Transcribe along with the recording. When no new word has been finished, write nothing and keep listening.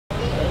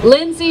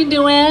Lindsey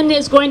Nguyn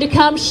is going to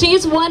come.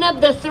 She's one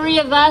of the three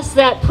of us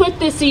that put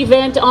this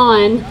event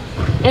on.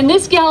 And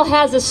this gal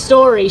has a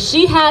story.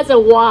 She has a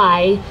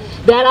why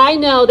that I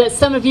know that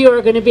some of you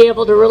are going to be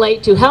able to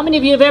relate to. How many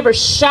of you have ever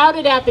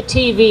shouted at the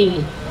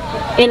TV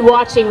in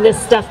watching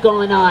this stuff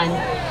going on?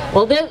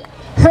 Well,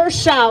 her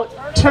shout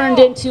turned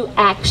into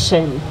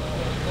action.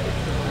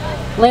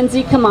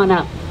 Lindsey, come on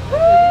up.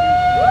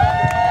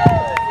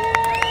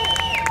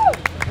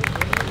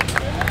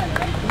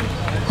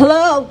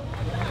 Hello.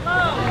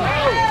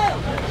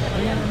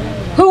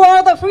 Who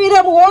are the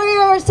freedom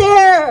warriors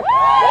here?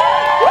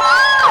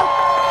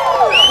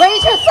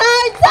 Raise your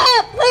signs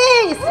up,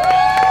 please.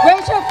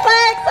 Raise your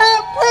flags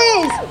up,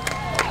 please.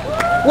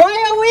 Why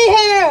are we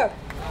here?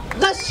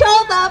 Let's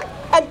show them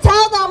and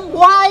tell them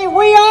why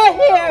we are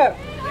here.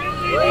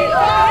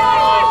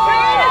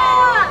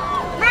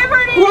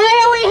 Why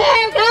are we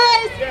here,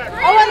 guys?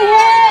 I want to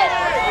hear it.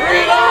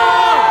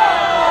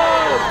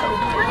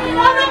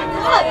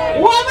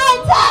 One more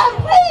time,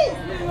 please.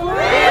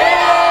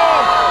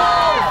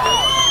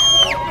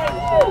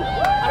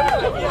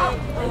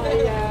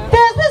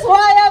 This is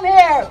why I'm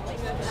here.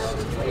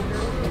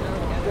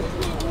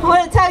 I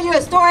want to tell you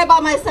a story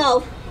about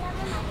myself.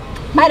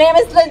 My name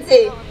is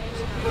Lindsey.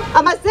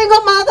 I'm a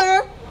single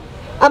mother,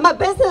 I'm a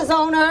business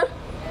owner,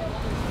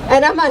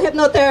 and I'm a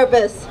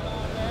hypnotherapist.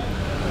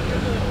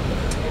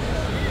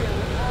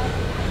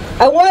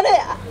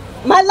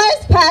 My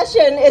life's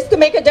passion is to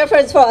make a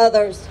difference for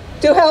others,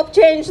 to help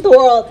change the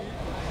world.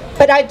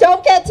 But I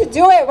don't get to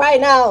do it right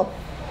now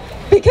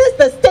because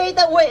the state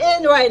that we're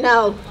in right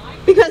now,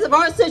 because of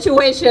our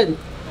situation.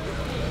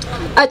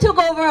 I took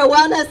over a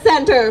wellness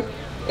center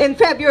in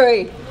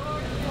February,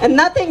 and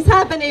nothing's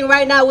happening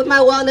right now with my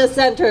wellness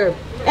center.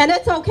 And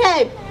it's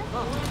okay.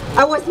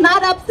 I was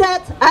not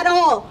upset at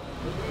all.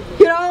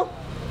 You know,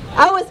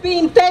 I was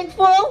being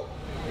thankful.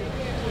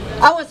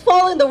 I was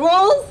following the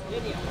rules.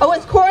 I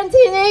was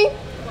quarantining.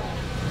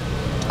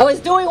 I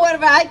was doing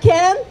whatever I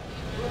can.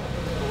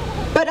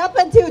 But up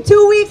until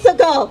 2 weeks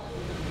ago,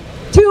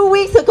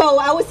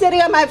 I was sitting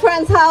at my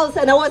friend's house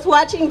and I was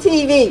watching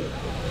TV.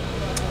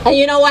 And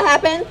you know what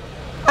happened?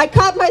 I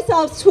caught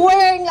myself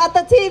swearing at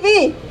the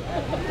TV.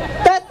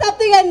 That's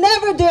something I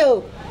never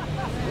do.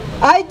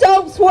 I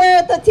don't swear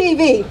at the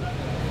TV,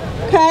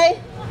 okay?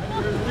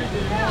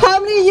 How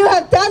many of you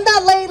have done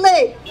that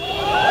lately?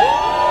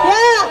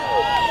 Yeah.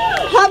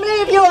 How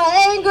many of you are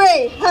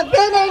angry, have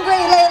been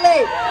angry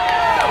lately?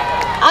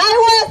 I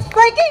was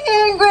freaking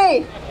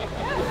angry.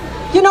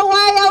 You know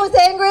why I was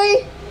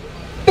angry?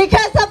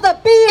 Because of the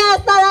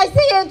BS that I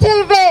see on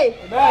TV.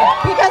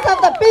 Because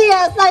of the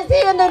BS I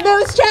see in the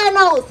news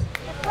channels.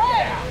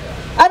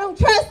 I don't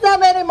trust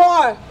them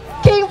anymore.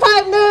 King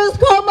 5 News,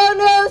 Como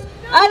News,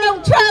 I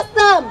don't trust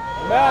them.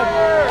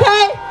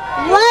 Okay?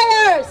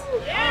 Liars.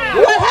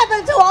 What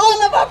happened to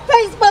all of our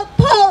Facebook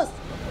posts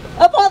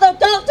of all the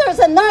doctors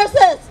and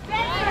nurses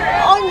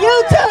on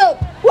YouTube?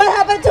 What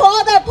happened to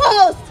all their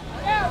posts?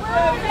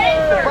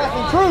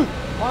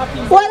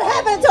 What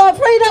happened to our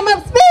freedom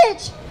of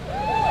speech?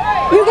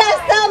 You guys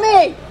tell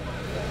me.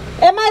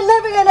 Am I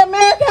living in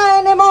America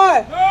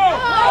anymore?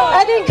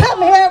 I didn't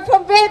come here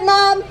from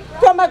Vietnam,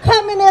 from a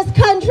communist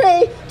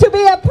country, to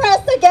be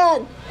oppressed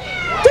again,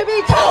 to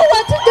be told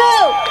what to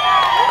do.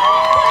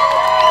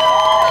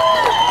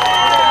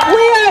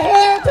 We are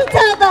here to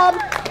tell them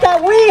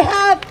that we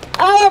have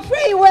our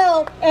free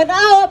will and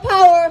our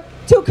power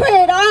to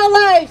create our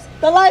lives,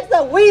 the lives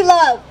that we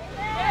love.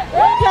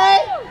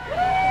 Okay?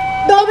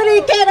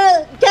 Nobody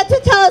get to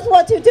tell us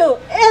what to do.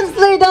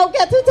 Inslee don't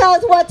get to tell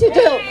us what to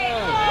do.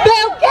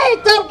 Bill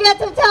Gates don't get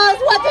to tell us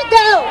what to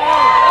do.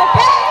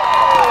 Okay?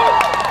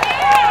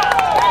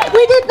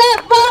 We did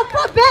not vote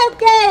for Bill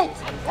Gates.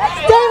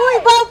 Did we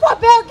vote for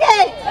Bill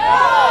Gates?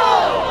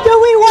 No. Do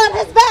we want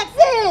his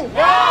vaccine?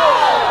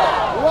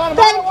 No.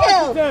 Thank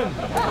you.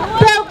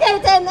 Bill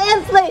Gates and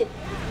Inslee,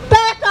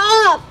 back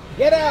off.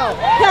 Get out.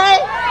 Okay?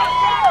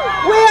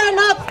 We are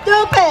not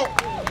stupid.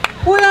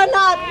 We are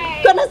not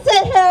going to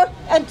sit here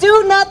and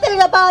do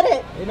nothing about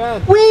it.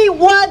 Amen. We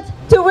want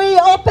to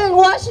reopen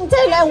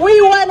Washington, and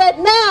we want it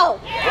now.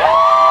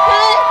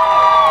 Okay?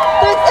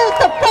 This is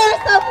the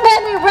first of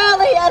many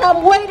rallies, and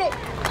I'm waiting.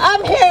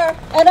 I'm here,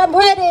 and I'm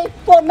ready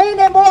for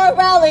many more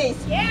rallies.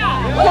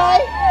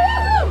 Okay?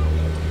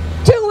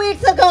 2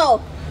 weeks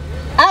ago,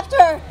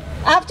 after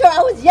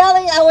I was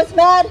yelling, I was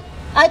mad,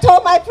 I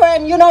told my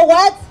friend, you know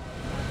what?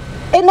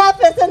 Enough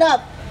is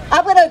enough.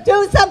 I'm going to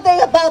do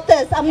something about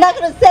this. I'm not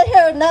going to sit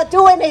here and not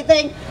do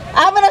anything.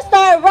 I'm going to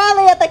start a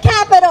rally at the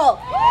Capitol.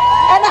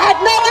 And I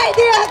had no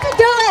idea how to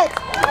do it.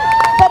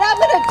 But I'm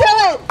going to do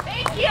it.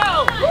 Thank you.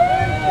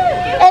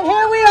 And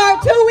here we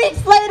are 2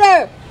 weeks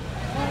later.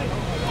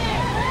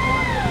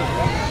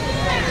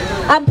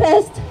 I'm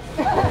pissed.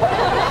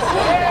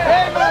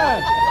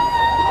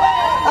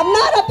 I'm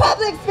not a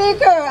public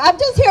speaker. I'm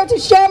just here to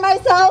share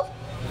myself.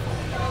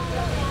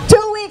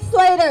 2 weeks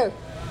later.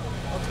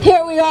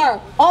 Here we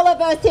are, all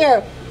of us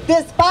here.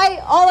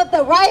 Despite all of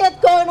the riots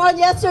going on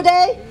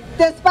yesterday,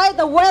 despite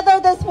the weather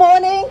this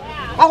morning,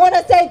 I want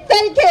to say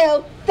thank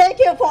you Thank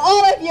you for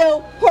all of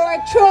you who are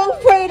true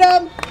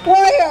freedom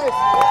warriors.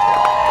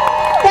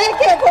 Thank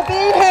you for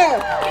being here.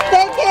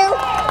 Thank you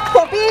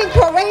for being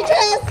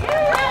courageous.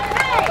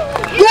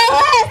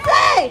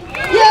 USA!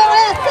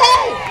 USA!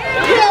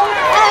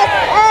 USA!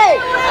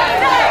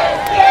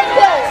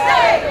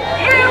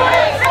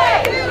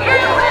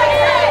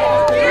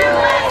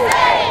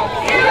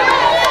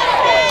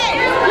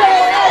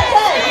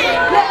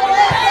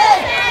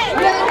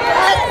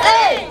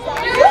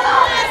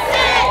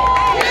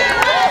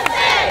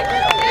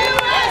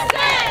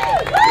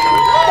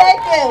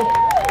 Thank you.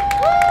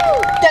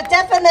 The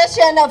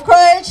definition of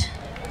courage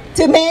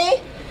to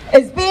me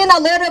is being a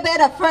little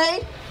bit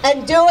afraid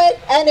and do it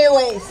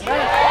anyways.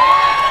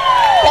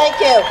 Thank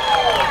you.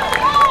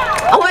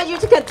 I want you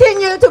to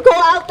continue to go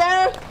out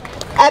there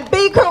and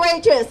be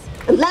courageous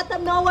and let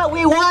them know what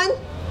we want.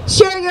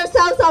 Share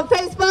yourselves on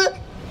Facebook,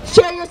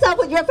 share yourself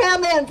with your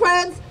family and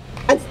friends,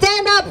 and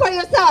stand up for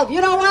yourself.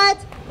 You know what?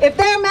 If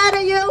they're mad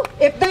at you,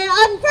 if they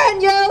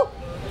unfriend you,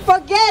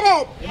 forget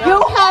it.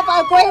 You have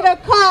a greater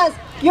cause.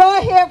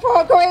 You're here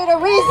for a greater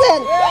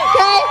reason,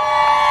 okay?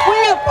 We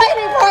are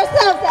fighting for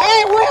ourselves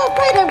and we are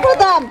fighting for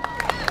them,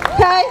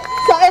 okay?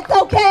 So it's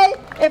okay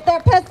if they're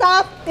pissed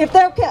off, it's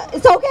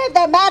okay if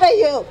they're mad at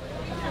you.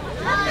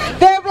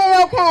 They'll be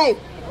okay.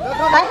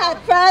 I had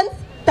friends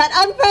that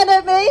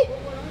unfriended me.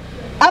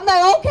 I'm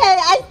like, okay,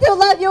 I still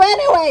love you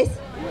anyways,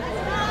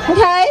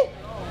 okay?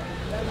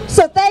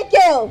 So thank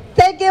you.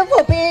 Thank you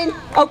for being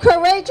a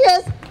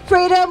courageous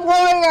freedom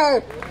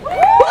warrior.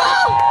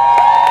 Woo!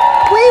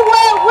 We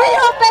will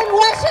reopen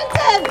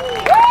Washington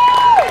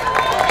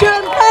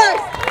June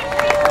 1st.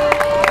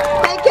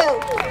 Thank you.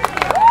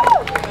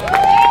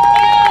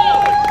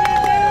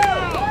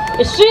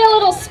 Is she a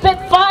little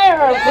spitfire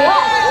or what?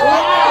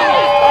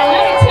 Wow. And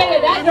let me tell you,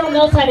 that girl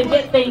knows how to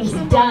get things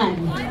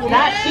done.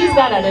 She's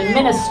got an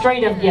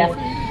administrative gift.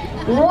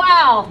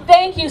 Wow.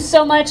 Thank you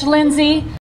so much, Lindsey.